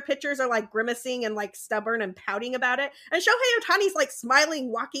all the other pitchers are like grimacing and like stubborn and pouting about it. And Shohei Ohtani's like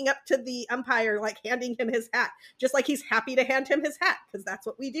smiling, walking up to the umpire, like handing him his hat, just like he's happy to hand him his hat, because that's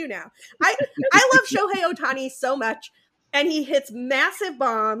what we do now. I love Shohei Ohtani so much, and he hits massive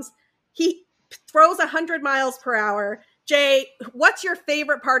bombs. He throws 100 miles per hour. Jay, what's your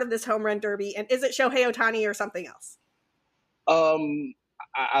favorite part of this home run derby? And is it Shohei Ohtani or something else?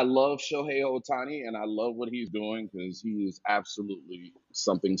 I love Shohei Ohtani, and I love what he's doing because he is absolutely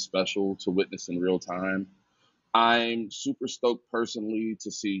something special to witness in real time. I'm super stoked personally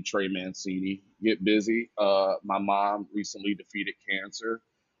to see Trey Mancini get busy. My mom recently defeated cancer,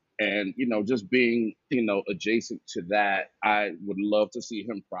 and just being adjacent to that, I would love to see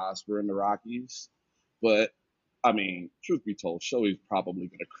him prosper in the Rockies. But I mean, truth be told, Shohei's probably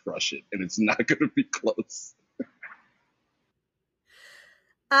going to crush it, and it's not going to be close.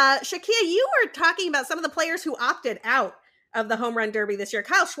 Shakia, you were talking about some of the players who opted out of the home run derby this year.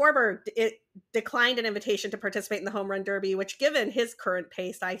 Kyle Schwarber declined an invitation to participate in the home run derby, which, given his current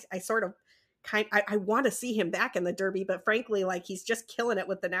pace, I want to see him back in the derby, but frankly, like, he's just killing it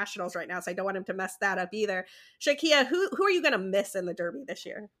with the Nationals right now, so I don't want him to mess that up either. Shakia, who are you going to miss in the derby this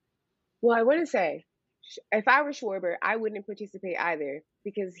year? Well, I want to say, if I were Schwarber, I wouldn't participate either,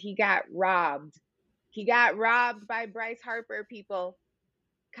 because he got robbed. He got robbed by Bryce Harper, people.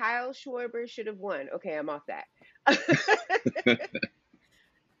 Kyle Schwarber should have won. Okay, I'm off that.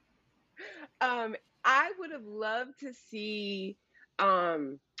 I would have loved to see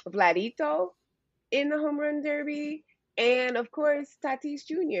Vladito in the home run derby, and of course Tatis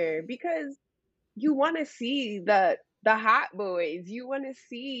Jr., because you want to see the hot boys. You want to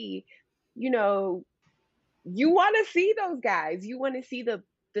see, you want to see those guys. You want to see the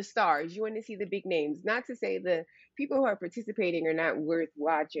stars. You want to see the big names. Not to say the people who are participating are not worth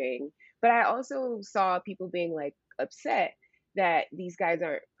watching, but I also saw people being like upset that these guys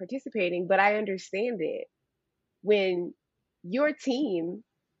aren't participating. But I understand it. When your team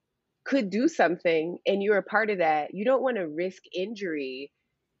could do something and you're a part of that, you don't want to risk injury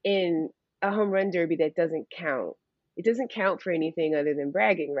in a home run derby that doesn't count. It doesn't count for anything other than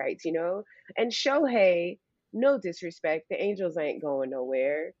bragging rights, And Shohei, no disrespect, the Angels ain't going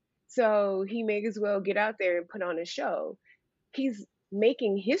nowhere. So he may as well get out there and put on a show. He's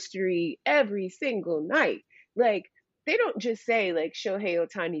making history every single night. Like, they don't just say, like, Shohei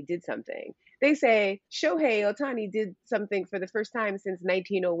Ohtani did something. They say, Shohei Ohtani did something for the first time since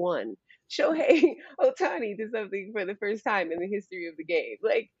 1901. Shohei Ohtani did something for the first time in the history of the game.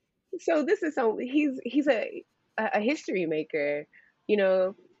 Like, so this is he's a history maker,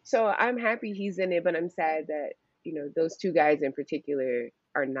 So I'm happy he's in it, but I'm sad that, those two guys in particular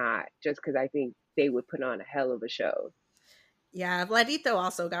are not, just because I think they would put on a hell of a show. Yeah, Vladito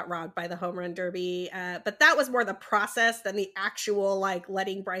also got robbed by the home run derby, but that was more the process than the actual, like,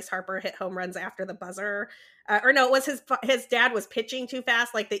 letting Bryce Harper hit home runs after the buzzer. Or no, it was his dad was pitching too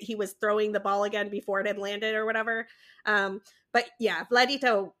fast, like that he was throwing the ball again before it had landed or whatever. But yeah,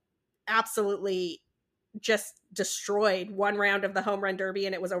 Vladito absolutely just destroyed one round of the home run derby,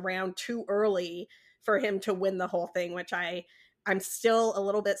 and it was a round too early for him to win the whole thing, which I'm still a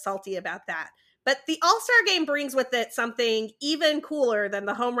little bit salty about that. But the All-Star Game brings with it something even cooler than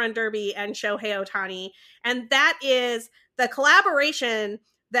the home run derby and Shohei Ohtani, and that is the collaboration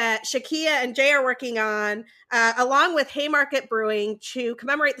that Shakia and Jay are working on, along with Haymarket Brewing, to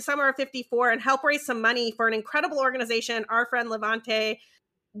commemorate the summer of '54 and help raise some money for an incredible organization our friend Levante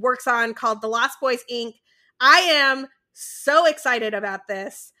works on, called the Lost Boys Inc. I am so excited about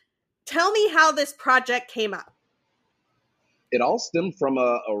this. Tell me how this project came up. It all stemmed from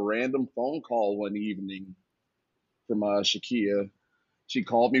a random phone call one evening from Shakia. She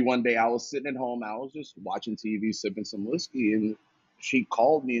called me one day. I was sitting at home. I was just watching TV, sipping some whiskey, and she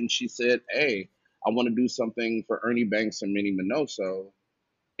called me and she said, "Hey, I want to do something for Ernie Banks and Minnie Minoso,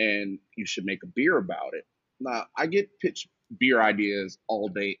 and you should make a beer about it." Now, I get pitched beer ideas all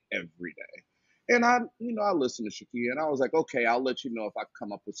day, every day. And I listened to Shakia, and I was like, okay, I'll let you know if I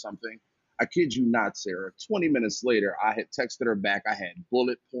come up with something. I kid you not, Sarah. 20 minutes later, I had texted her back. I had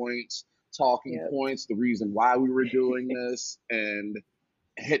bullet points, talking points, the reason why we were doing this, and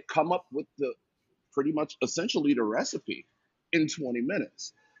had come up with the pretty much essentially the recipe in 20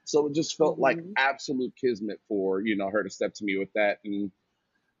 minutes. So it just felt like absolute kismet for, her to step to me with that. And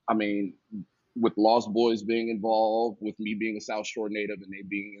I mean, with Lost Boys being involved, with me being a South Shore native and they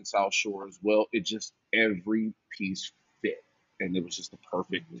being in South Shore as well, it just, every piece fit. And it was just a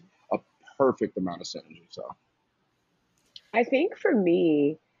perfect amount of synergy. So I think for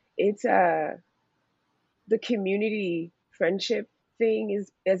me, it's the community friendship thing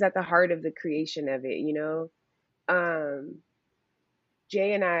is at the heart of the creation of it, you know.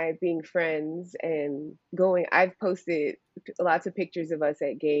 Jay and I being friends and going, I've posted lots of pictures of us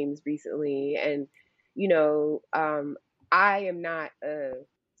at games recently. And, you know, I am not a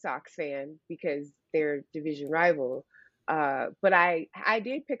Sox fan because they're division rival. But I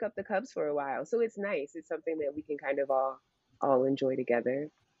did pick up the Cubs for a while. So it's nice. It's something that we can kind of all enjoy together.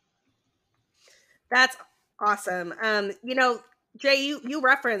 That's awesome. You know, Jay, you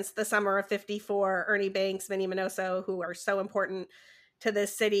referenced the summer of '54, Ernie Banks, Minnie Minoso, who are so important to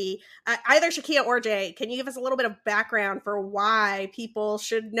this city. Either Shakia or Jay, can you give us a little bit of background for why people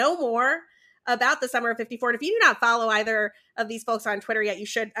should know more about the summer of '54? And if you do not follow either of these folks on Twitter yet, you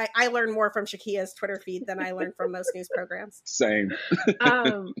should. I learn more from Shakia's Twitter feed than I learn from most news programs. Same.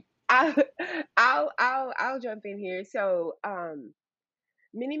 um, I, I'll jump in here. So,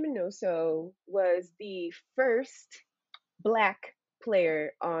 Minnie Minoso was the first Black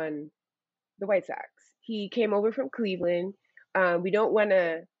player on the White Sox. He came over from Cleveland. We don't want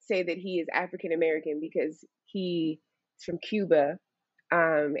to say that he is African American because he's from Cuba.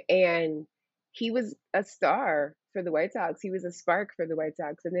 And he was a star for the White Sox. He was a spark for the White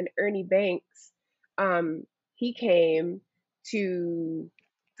Sox. And then Ernie Banks, he came to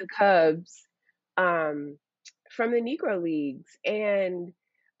the Cubs from the Negro Leagues. And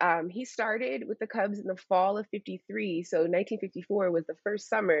he started with the Cubs in the fall of '53. So 1954 was the first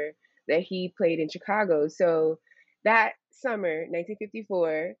summer that he played in Chicago. So that summer,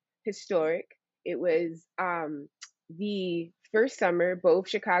 1954, historic. It was the first summer both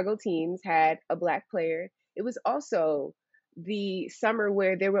Chicago teams had a Black player. It was also the summer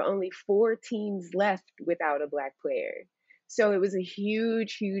where there were only 4 teams left without a Black player. So it was a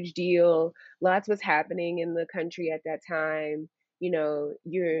huge, huge deal. Lots was happening in the country at that time. You know,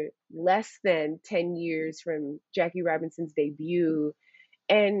 you're less than 10 years from Jackie Robinson's debut.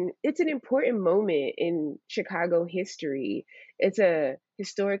 And it's an important moment in Chicago history. It's a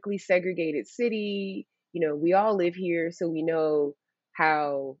historically segregated city. You know, we all live here, so we know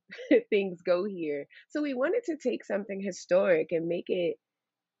how things go here. So we wanted to take something historic and make it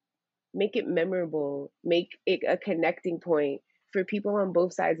memorable, make it a connecting point for people on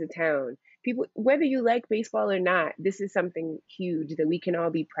both sides of town. People, whether you like baseball or not, this is something huge that we can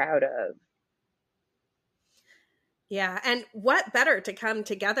all be proud of. Yeah, and what better to come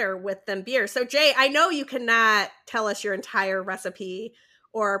together with than beer? So, Jay, I know you cannot tell us your entire recipe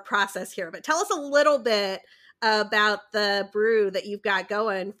or process here, but tell us a little bit about the brew that you've got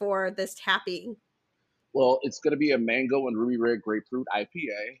going for this tapping. Well, it's going to be a mango and ruby red grapefruit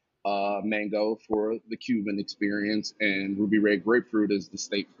IPA. Mango for the Cuban experience, and ruby red grapefruit is the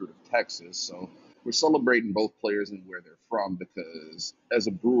state fruit of Texas. So we're celebrating both players and where they're from because as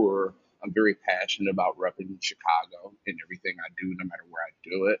a brewer, I'm very passionate about repping Chicago in everything I do, no matter where I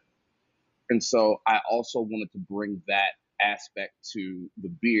do it. And so I also wanted to bring that aspect to the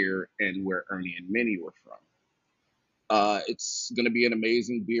beer and where Ernie and Minnie were from. It's going to be an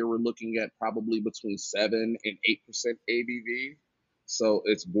amazing beer. We're looking at probably between 7 and 8% ABV. So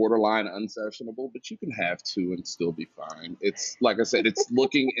it's borderline unsessionable, but you can have 2 and still be fine. It's like I said, it's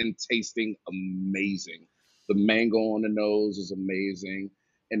looking and tasting amazing. The mango on the nose is amazing.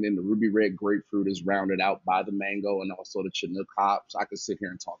 And then the ruby red grapefruit is rounded out by the mango and also the Chinook hops. I could sit here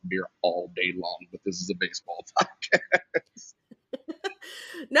and talk beer all day long, but this is a baseball podcast.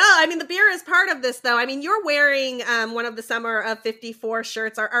 No, I mean, the beer is part of this, though. I mean, you're wearing one of the summer of '54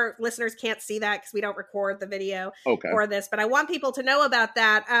 shirts. Our listeners can't see that because we don't record the video for this, but I want people to know about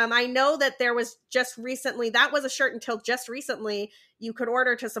that. I know that there was just recently, that was a shirt until just recently you could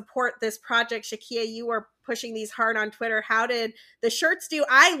order to support this project. Shakia, you were pushing these hard on Twitter. How did the shirts do?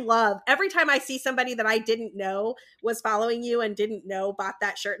 I love every time I see somebody that I didn't know was following you and didn't know bought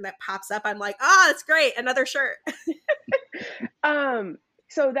that shirt and that pops up. I'm like, oh, it's great. Another shirt.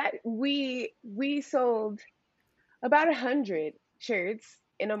 So that we sold about 100 shirts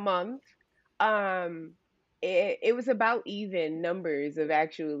in a month. It was about even numbers of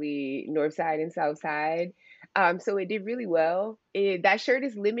actually North Side and South Side. So it did really well. That shirt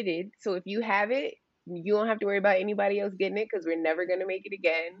is limited, so if you have it, you don't have to worry about anybody else getting it because we're never gonna make it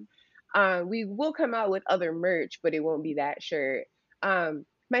again. We will come out with other merch, but it won't be that shirt.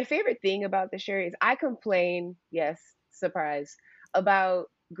 My favorite thing about the shirt is I complain, yes, surprise, about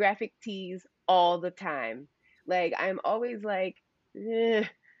graphic tees all the time. Like I'm always like,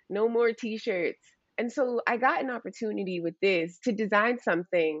 no more t-shirts. And so I got an opportunity with this to design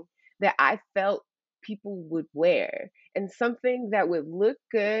something that I felt people would wear and something that would look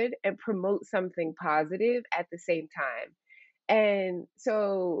good and promote something positive at the same time. And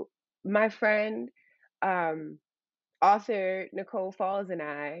so my friend, um, author Nicole Falls and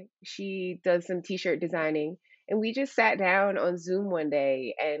she does some t-shirt designing, and we just sat down on Zoom one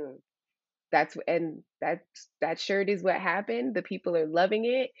day, and that shirt is what happened. The people are loving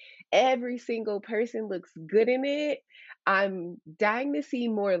it. Every single person looks good in it. I'm dying to see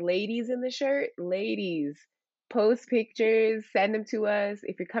more ladies in the shirt. Ladies, post pictures, send them to us.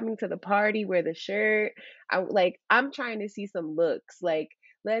 If you're coming to the party, wear the shirt. I'm trying to see some looks. Like,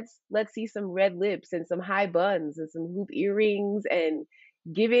 let's see some red lips and some high buns and some hoop earrings, and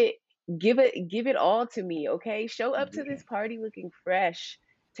give it give it all to me, okay? Show up to this party looking fresh.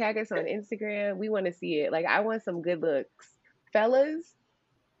 Tag us on Instagram. We want to see it. Like, I want some good looks. Fellas,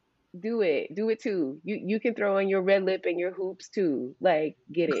 do it. Do it too. You can throw in your red lip and your hoops too. Like,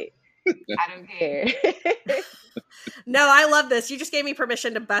 get it. I don't care. No, I love this. You just gave me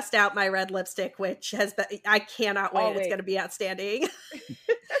permission to bust out my red lipstick, which has been, I cannot wait. It's going to be outstanding.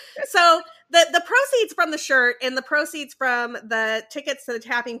 So the proceeds from the shirt and the proceeds from the tickets to the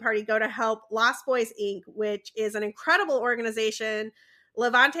tapping party go to help Lost Boys Inc., which is an incredible organization.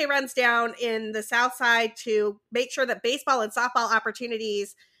 Levante runs down in the South Side to make sure that baseball and softball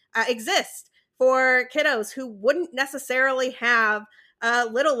opportunities exist for kiddos who wouldn't necessarily have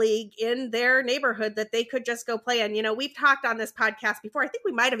Little League in their neighborhood that they could just go play in. You know, we've talked on this podcast before. I think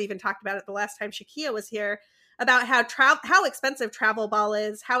we might have even talked about it the last time Shakia was here, about how expensive travel ball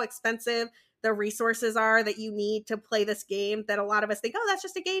is, how expensive the resources are that you need to play this game, that a lot of us think, oh, that's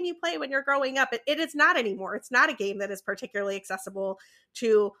just a game you play when you're growing up. It is not anymore. It's not a game that is particularly accessible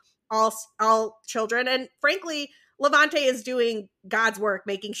to all children. And frankly, Levante is doing God's work,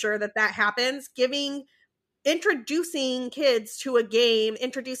 making sure that happens, introducing kids to a game,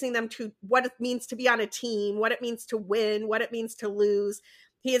 introducing them to what it means to be on a team, what it means to win, what it means to lose.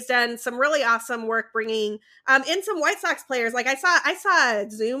 He has done some really awesome work bringing in some White Sox players. Like I saw a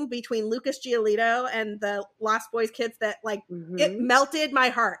Zoom between Lucas Giolito and the Lost Boys kids that it melted my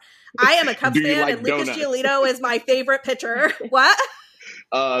heart. I am a Cubs fan, and donuts? Lucas Giolito is my favorite pitcher. What?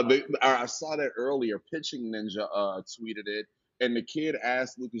 I saw that earlier. Pitching Ninja tweeted it, and the kid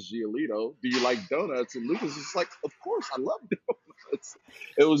asked Lucas Giolito, "Do you like donuts?" And Lucas is like, "Of course, I love donuts."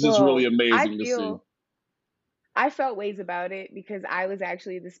 It was just really amazing to see. I felt ways about it because I was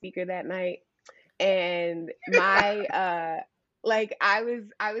actually the speaker that night, and my I was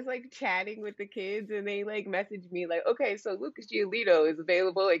like chatting with the kids, and they like messaged me like, okay, so Lucas Giolito is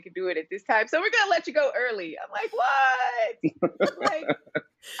available and can do it at this time, so we're gonna let you go early. I'm like, what? Like,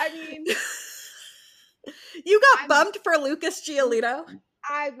 I mean, you got bumped for Lucas Giolito?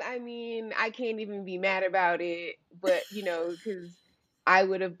 I mean, I can't even be mad about it, but you know, because I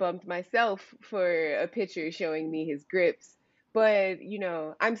would have bumped myself for a picture showing me his grips. But, you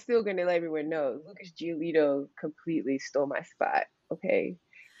know, I'm still going to let everyone know Lucas Giolito completely stole my spot. Okay?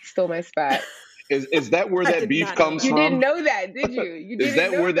 He stole my spot. Is that where that beef comes from? You didn't know that, did you? Is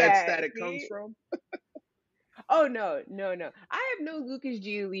that where that static comes from? Oh, no. I have no Lucas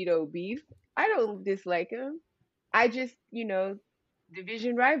Giolito beef. I don't dislike him. I just, you know,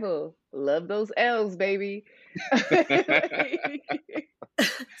 division rival. Love those L's, baby.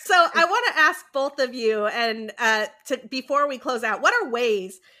 So I want to ask both of you, and before we close out, what are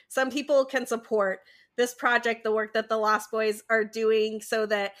ways some people can support this project, the work that the Lost Boys are doing, so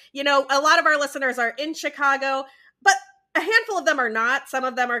that, you know, a lot of our listeners are in Chicago, but a handful of them are not. Some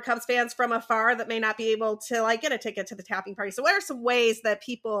of them are Cubs fans from afar that may not be able to get a ticket to the tapping party. So what are some ways that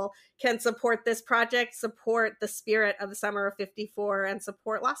people can support this project, support the spirit of the Summer of 54, and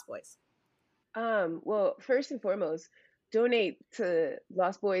support Lost Boys? Well, first and foremost, donate to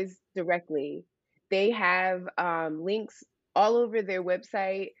Lost Boys directly. They have links all over their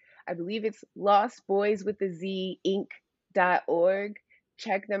website. I believe it's lostboyswithaz.org.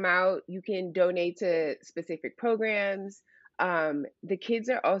 Check them out. You can donate to specific programs. The kids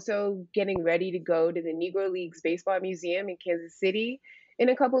are also getting ready to go to the Negro Leagues Baseball Museum in Kansas City in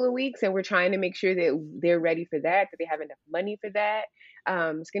a couple of weeks, and we're trying to make sure that they're ready for that they have enough money for that.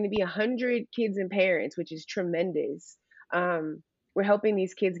 It's going to be 100 kids and parents, which is tremendous. We're helping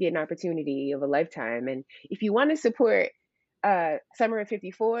these kids get an opportunity of a lifetime. And if you want to support Summer of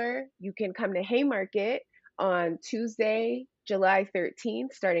 54, you can come to Haymarket on Tuesday, July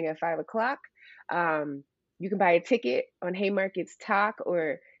 13th, starting at 5 o'clock. You can buy a ticket on Haymarket's Talk,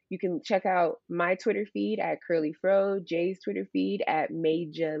 or you can check out my Twitter feed at Curly Fro, Jay's Twitter feed at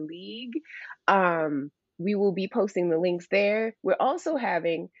Major League. We will be posting the links there. We're also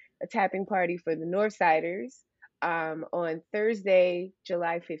having a tapping party for the Northsiders on Thursday,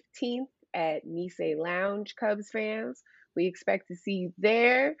 July 15th at Nisei Lounge, Cubs fans. We expect to see you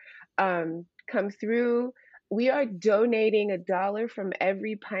there. Come through. We are donating $1 from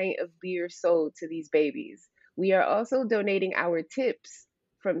every pint of beer sold to these babies. We are also donating our tips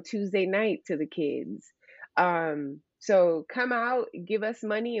from Tuesday night to the kids. So come out, give us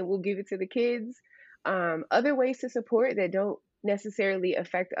money, and we'll give it to the kids. Other ways to support that don't necessarily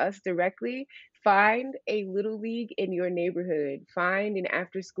affect us directly: find a little league in your neighborhood, find an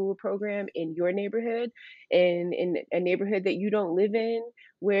after school program in your neighborhood, and in a neighborhood that you don't live in,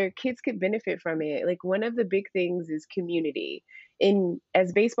 where kids could benefit from it. Like, one of the big things is community. And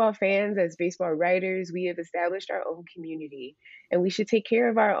as baseball fans, as baseball writers, we have established our own community, and we should take care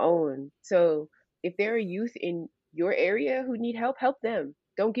of our own. So if there are youth in your area who need help, help them.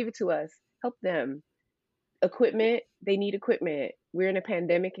 Don't give it to us. Help them. Equipment, they need equipment. We're in a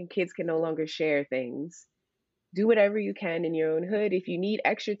pandemic and kids can no longer share things. Do whatever you can in your own hood. If you need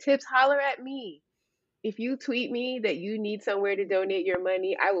extra tips, holler at me. If you tweet me that you need somewhere to donate your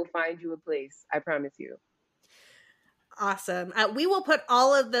money, I will find you a place. I promise you. Awesome. We will put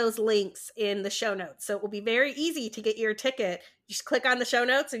all of those links in the show notes. So it will be very easy to get your ticket. Just click on the show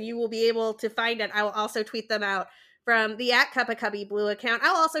notes and you will be able to find it. I will also tweet them out from the @CupOfCubbyBlue account.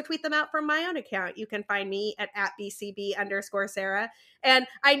 I'll also tweet them out from my own account. You can find me at @BCB_Sarah. And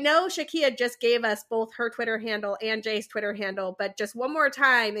I know Shakia just gave us both her Twitter handle and Jay's Twitter handle, but just one more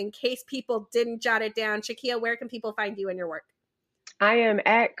time, in case people didn't jot it down, Shakia, where can people find you and your work? I am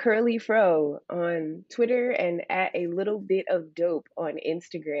at Curly Fro on Twitter and at A Little Bit of Dope on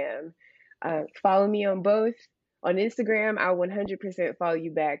Instagram. Follow me on both. On Instagram, I'll 100% follow you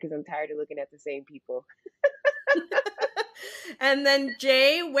back because I'm tired of looking at the same people. And then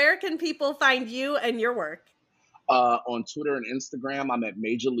Jay, where can people find you and your work? On Twitter and Instagram, I'm at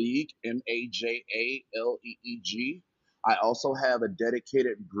Major League, MAJALEEG. I also have a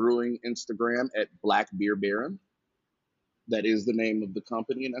dedicated brewing Instagram at Black Beer Baron. That is the name of the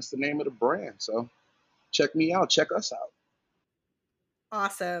company, and that's the name of the brand. So check me out. Check us out.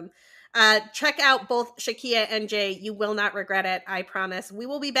 Awesome. Check out both Shakia and Jay. You will not regret it. I promise. We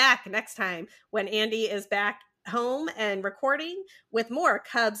will be back next time when Andy is back home and recording with more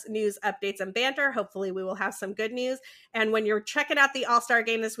Cubs news, updates, and banter. Hopefully we will have some good news. And when you're checking out the All-Star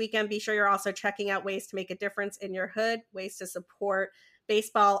game this weekend, be sure you're also checking out ways to make a difference in your hood, ways to support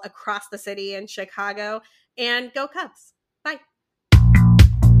baseball across the city in Chicago. And go Cubs. Bye.